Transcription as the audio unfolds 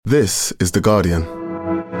This is The Guardian.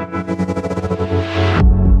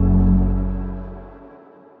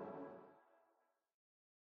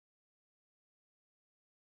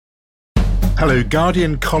 Hello,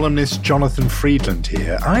 Guardian columnist Jonathan Freedland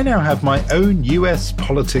here. I now have my own US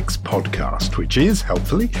politics podcast, which is,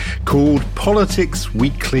 helpfully, called Politics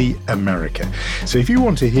Weekly America. So if you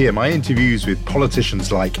want to hear my interviews with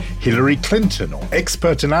politicians like Hillary Clinton or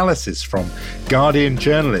expert analysis from Guardian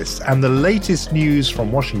journalists and the latest news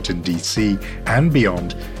from Washington, D.C. and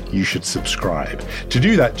beyond, you should subscribe. To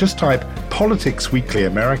do that, just type Politics Weekly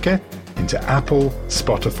America into Apple,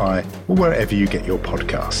 Spotify, or wherever you get your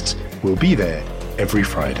podcasts. We'll be there every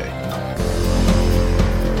Friday.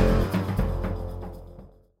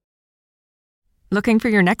 Looking for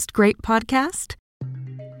your next great podcast?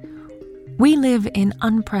 We live in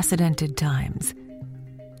unprecedented times.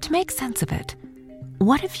 To make sense of it,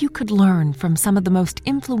 what if you could learn from some of the most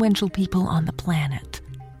influential people on the planet?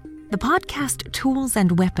 The podcast Tools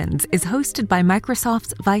and Weapons is hosted by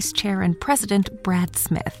Microsoft's Vice Chair and President Brad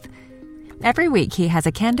Smith. Every week, he has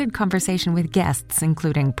a candid conversation with guests,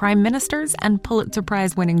 including prime ministers and Pulitzer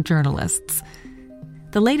Prize-winning journalists.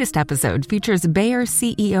 The latest episode features Bayer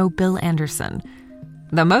CEO Bill Anderson.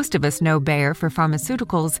 Though most of us know Bayer for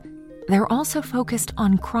pharmaceuticals, they're also focused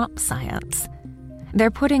on crop science. They're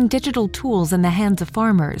putting digital tools in the hands of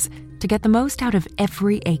farmers to get the most out of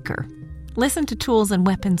every acre. Listen to Tools and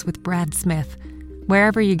Weapons with Brad Smith,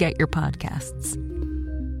 wherever you get your podcasts.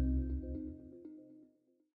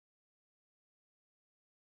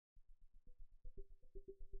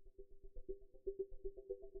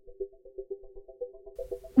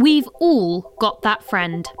 We've all got that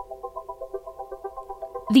friend.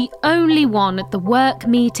 The only one at the work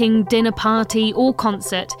meeting, dinner party or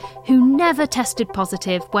concert who never tested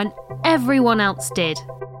positive when everyone else did.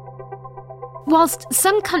 Whilst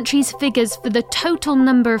some countries' figures for the total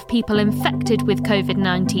number of people infected with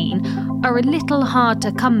COVID-19 are a little hard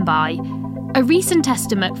to come by, a recent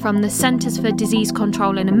estimate from the Centers for Disease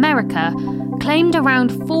Control in America claimed around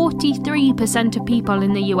 43% of people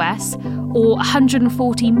in the US, or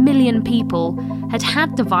 140 million people,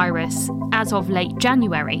 had the virus as of late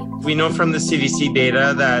January. We know from the CDC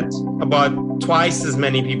data that about twice as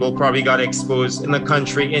many people probably got exposed in the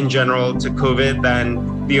country in general to COVID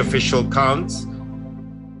than the official counts.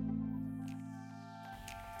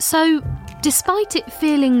 So, despite it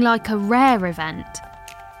feeling like a rare event,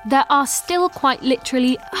 there are still quite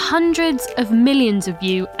literally hundreds of millions of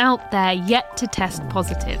you out there yet to test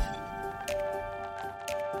positive.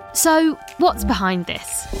 So, what's behind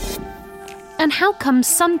this? And how come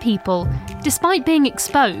some people, despite being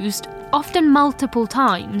exposed, often multiple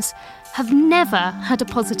times, have never had a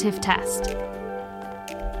positive test?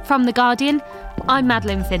 From The Guardian, I'm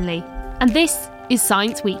Madeleine Finlay, and this is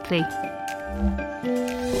Science Weekly.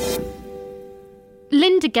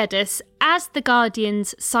 Linda Geddes, as The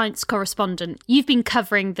Guardian's science correspondent, you've been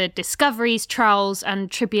covering the discoveries, trials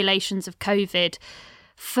and tribulations of COVID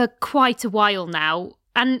for quite a while now.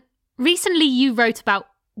 And recently you wrote about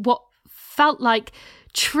what felt like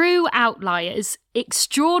true outliers,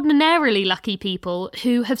 extraordinarily lucky people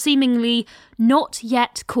who have seemingly not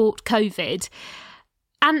yet caught COVID.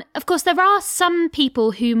 And of course, there are some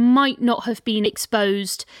people who might not have been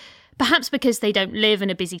exposed, perhaps because they don't live in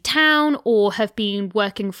a busy town or have been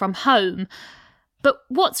working from home. But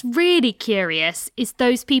what's really curious is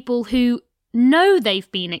those people who know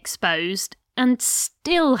they've been exposed and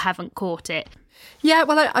still haven't caught it. Yeah,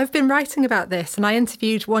 well, I've been writing about this, and I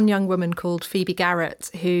interviewed one young woman called Phoebe Garrett,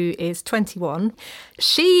 who is 21.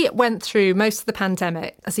 She went through most of the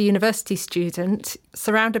pandemic as a university student,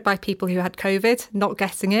 surrounded by people who had COVID, not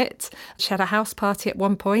getting it. She had a house party at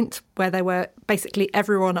one point where there were basically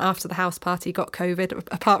everyone after the house party got COVID,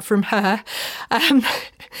 apart from her. And,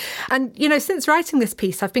 you know, since writing this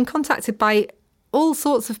piece, I've been contacted by all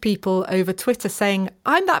sorts of people over Twitter saying,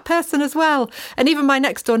 I'm that person as well. And even my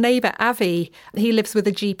next door neighbour, Avi, he lives with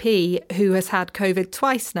a GP who has had COVID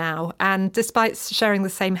twice now. And despite sharing the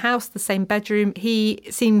same house, the same bedroom, he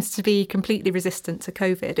seems to be completely resistant to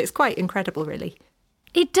COVID. It's quite incredible, really.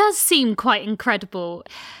 It does seem quite incredible.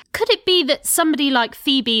 Could it be that somebody like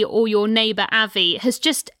Phoebe or your neighbour Avi has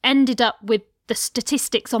just ended up with the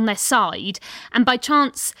statistics on their side, and by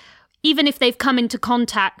chance, even if they've come into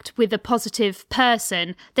contact with a positive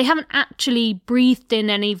person, they haven't actually breathed in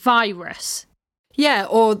any virus? Yeah,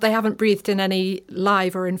 or they haven't breathed in any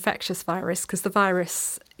live or infectious virus, because the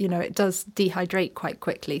virus, you know, it does dehydrate quite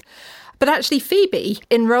quickly. But actually, Phoebe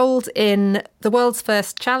enrolled in the world's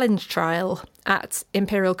first challenge trial at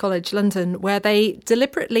Imperial College London, where they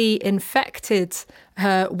deliberately infected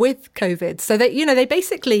her with COVID. So they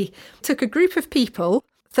basically took a group of people,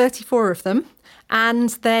 34 of them, and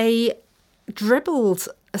they dribbled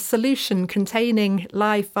a solution containing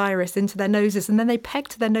live virus into their noses, and then they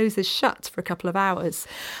pegged their noses shut for a couple of hours.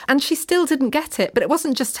 And she still didn't get it. But it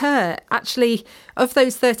wasn't just her. Actually, of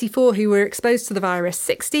those 34 who were exposed to the virus,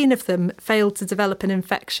 16 of them failed to develop an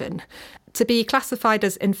infection. To be classified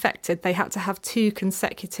as infected, they had to have 2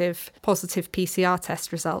 consecutive positive PCR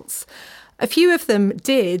test results. A few of them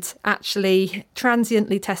did actually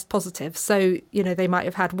transiently test positive. So, they might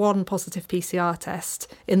have had 1 positive PCR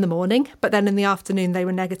test in the morning, but then in the afternoon they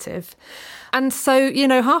were negative. And so,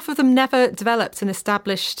 half of them never developed an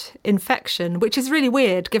established infection, which is really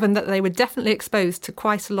weird given that they were definitely exposed to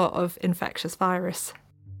quite a lot of infectious virus.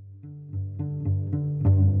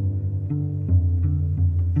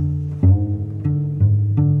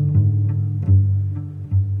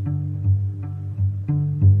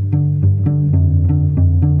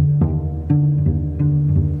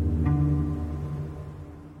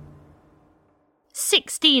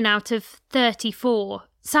 Out of 34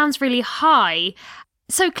 sounds really high.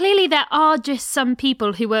 So clearly there are just some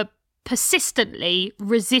people who are persistently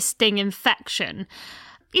resisting infection.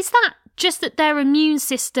 Is that just that their immune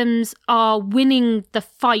systems are winning the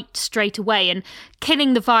fight straight away and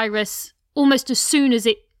killing the virus almost as soon as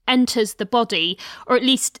it enters the body, or at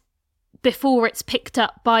least before it's picked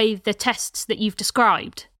up by the tests that you've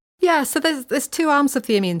described? Yeah, so there's 2 arms of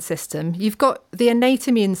the immune system. You've got the innate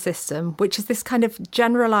immune system, which is this kind of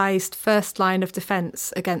generalised first line of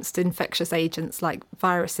defence against infectious agents like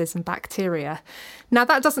viruses and bacteria. Now,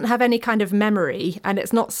 that doesn't have any kind of memory, and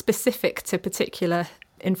it's not specific to particular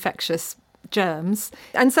infectious germs.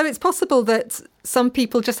 And so it's possible that some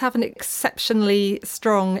people just have an exceptionally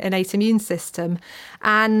strong innate immune system,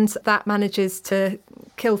 and that manages to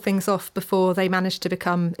kill things off before they manage to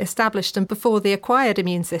become established and before the acquired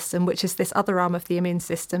immune system, which is this other arm of the immune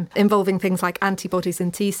system involving things like antibodies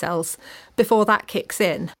and T cells, before that kicks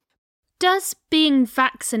in. Does being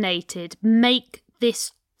vaccinated make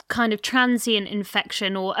this kind of transient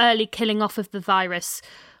infection or early killing off of the virus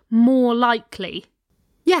more likely?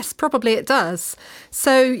 Yes, probably it does.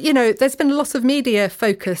 So, there's been a lot of media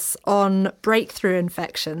focus on breakthrough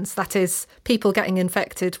infections, that is, people getting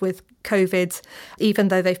infected with COVID even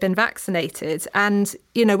though they've been vaccinated. And,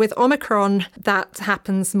 with Omicron, that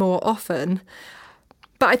happens more often.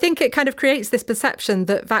 But I think it kind of creates this perception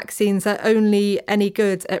that vaccines are only any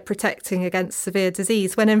good at protecting against severe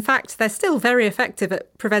disease, when in fact they're still very effective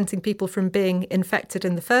at preventing people from being infected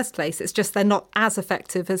in the first place. It's just they're not as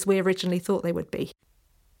effective as we originally thought they would be.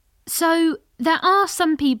 So there are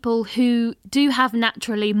some people who do have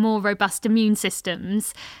naturally more robust immune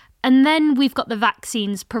systems, and then we've got the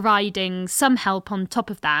vaccines providing some help on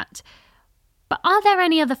top of that. But are there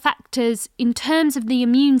any other factors in terms of the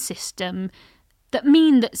immune system that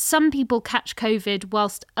mean that some people catch COVID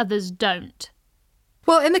whilst others don't?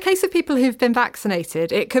 Well, in the case of people who've been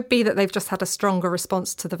vaccinated, it could be that they've just had a stronger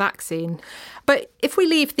response to the vaccine. But if we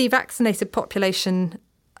leave the vaccinated population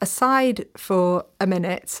aside for a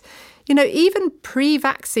minute, even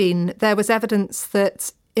pre-vaccine, there was evidence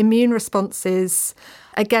that immune responses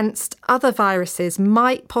against other viruses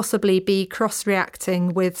might possibly be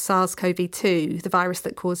cross-reacting with SARS-CoV-2, the virus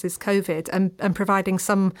that causes COVID, and providing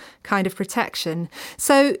some kind of protection.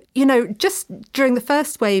 So, just during the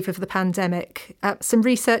first wave of the pandemic, some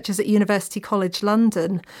researchers at University College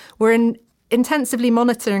London were intensively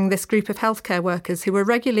monitoring this group of healthcare workers who were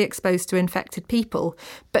regularly exposed to infected people,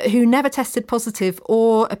 but who never tested positive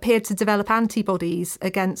or appeared to develop antibodies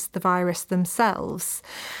against the virus themselves.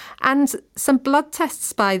 And some blood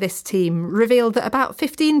tests by this team revealed that about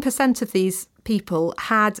 15% of these people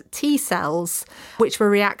had T cells which were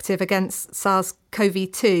reactive against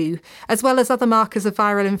SARS-CoV-2, as well as other markers of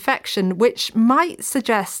viral infection, which might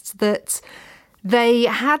suggest that they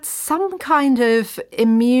had some kind of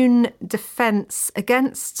immune defence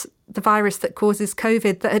against the virus that causes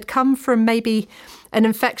COVID that had come from maybe an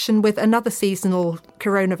infection with another seasonal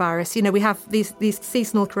coronavirus. We have these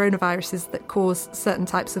seasonal coronaviruses that cause certain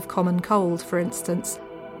types of common cold, for instance.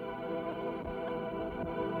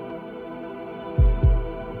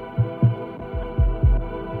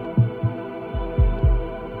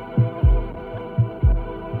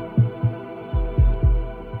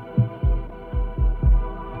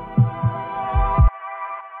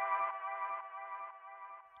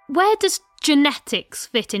 Where does genetics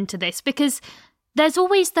fit into this? Because there's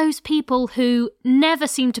always those people who never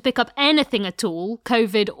seem to pick up anything at all,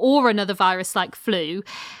 COVID or another virus like flu.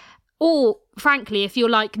 Or, frankly, if you're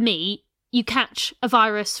like me, you catch a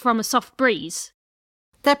virus from a soft breeze.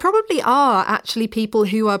 There probably are actually people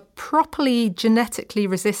who are properly genetically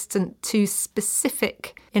resistant to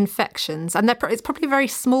specific infections. And it's probably a very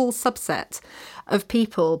small subset of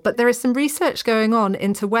people, but there is some research going on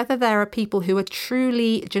into whether there are people who are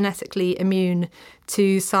truly genetically immune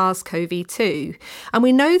to SARS-CoV-2. And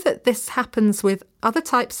we know that this happens with other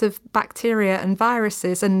types of bacteria and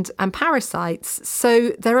viruses and parasites. So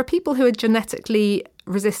there are people who are genetically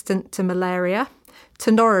resistant to malaria,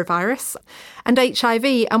 to norovirus and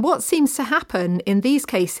HIV. And what seems to happen in these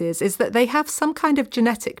cases is that they have some kind of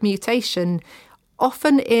genetic mutation,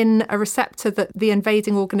 often in a receptor that the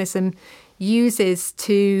invading organism uses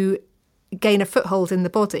to gain a foothold in the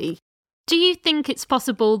body. Do you think it's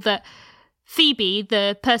possible that Phoebe,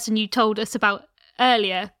 the person you told us about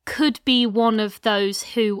earlier, could be one of those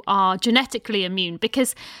who are genetically immune?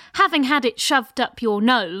 Because having had it shoved up your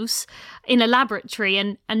nose in a laboratory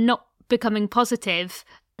and not becoming positive,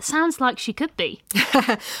 sounds like she could be.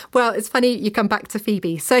 Well, it's funny you come back to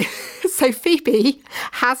Phoebe. So Phoebe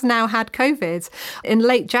has now had COVID. In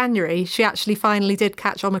late January, she actually finally did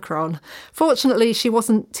catch Omicron. Fortunately, she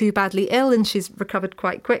wasn't too badly ill and she's recovered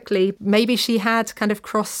quite quickly. Maybe she had kind of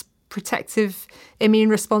cross-protective immune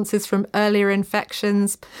responses from earlier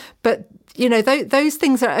infections. But, you know, those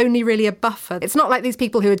things are only really a buffer. It's not like these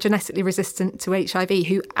people who are genetically resistant to HIV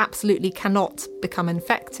who absolutely cannot become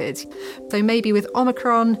infected. So maybe with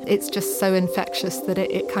Omicron, it's just so infectious that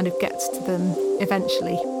it kind of gets to them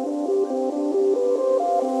eventually.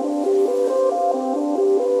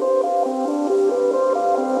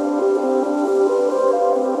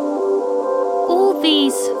 All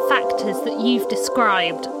these factors that you've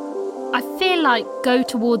described, I feel like go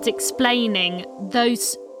towards explaining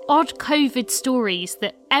those odd COVID stories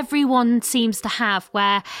that everyone seems to have,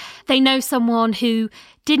 where they know someone who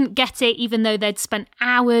didn't get it even though they'd spent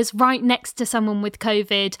hours right next to someone with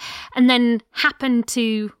COVID and then happened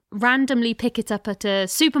to randomly pick it up at a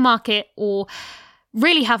supermarket or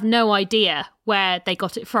really have no idea where they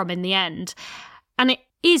got it from in the end. And it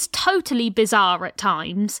is totally bizarre at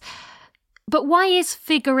times. But why is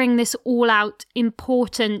figuring this all out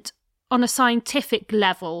important on a scientific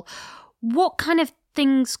level? What kind of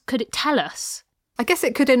things could it tell us? I guess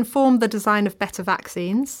it could inform the design of better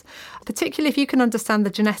vaccines, particularly if you can understand the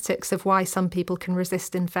genetics of why some people can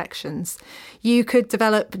resist infections. You could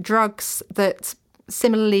develop drugs that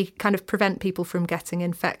similarly kind of prevent people from getting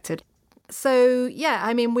infected. So, yeah,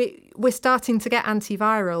 I mean, we're starting to get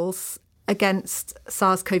antivirals against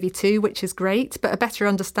SARS-CoV-2, which is great, but a better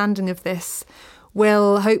understanding of this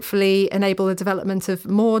will hopefully enable the development of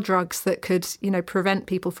more drugs that could, prevent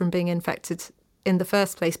people from being infected in the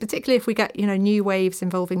first place, particularly if we get, new waves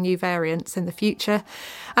involving new variants in the future.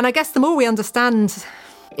 And I guess the more we understand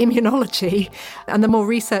immunology and the more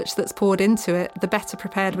research that's poured into it, the better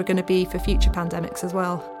prepared we're going to be for future pandemics as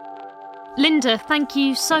well. Linda, thank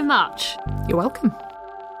you so much. You're welcome.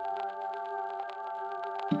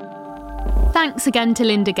 Thanks again to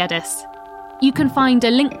Linda Geddes. You can find a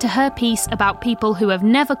link to her piece about people who have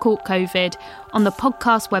never caught COVID on the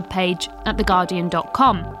podcast webpage at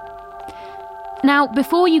theguardian.com. Now,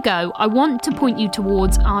 before you go, I want to point you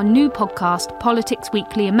towards our new podcast, Politics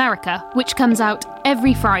Weekly America, which comes out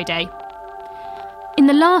every Friday. In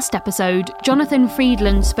the last episode, Jonathan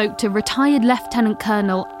Freedland spoke to retired Lieutenant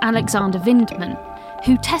Colonel Alexander Vindman,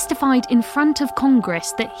 who testified in front of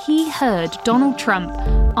Congress that he heard Donald Trump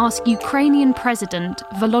ask Ukrainian President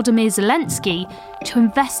Volodymyr Zelensky to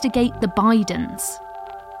investigate the Bidens.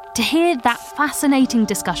 To hear that fascinating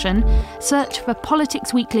discussion, search for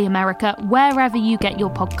Politics Weekly America wherever you get your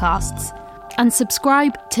podcasts, and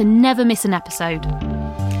subscribe to never miss an episode.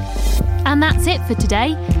 And that's it for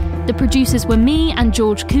today. The producers were me and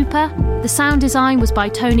George Cooper, the sound design was by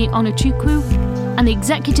Tony Onochukwu, and the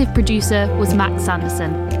executive producer was Max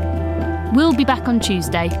Sanderson. We'll be back on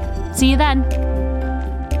Tuesday. See you then.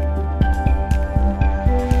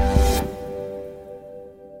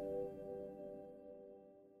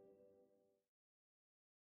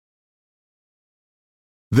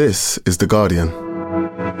 This is The Guardian.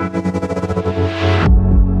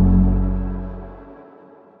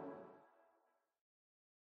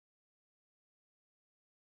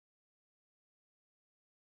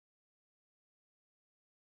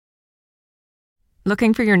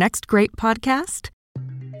 Looking for your next great podcast?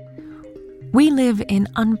 We live in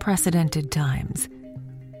unprecedented times.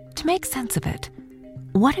 To make sense of it,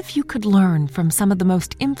 what if you could learn from some of the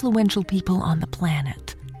most influential people on the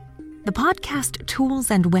planet? The podcast Tools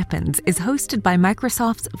and Weapons is hosted by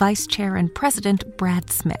Microsoft's Vice Chair and President Brad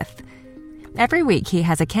Smith. Every week he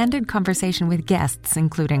has a candid conversation with guests,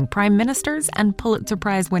 including prime ministers and Pulitzer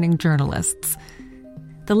Prize-winning journalists.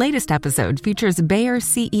 The latest episode features Bayer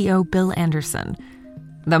CEO Bill Anderson.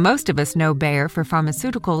 Though most of us know Bayer for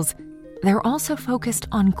pharmaceuticals, they're also focused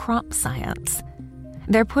on crop science.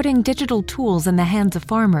 They're putting digital tools in the hands of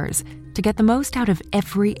farmers to get the most out of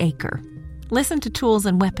every acre. Listen to Tools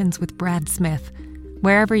and Weapons with Brad Smith,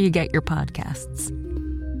 wherever you get your podcasts.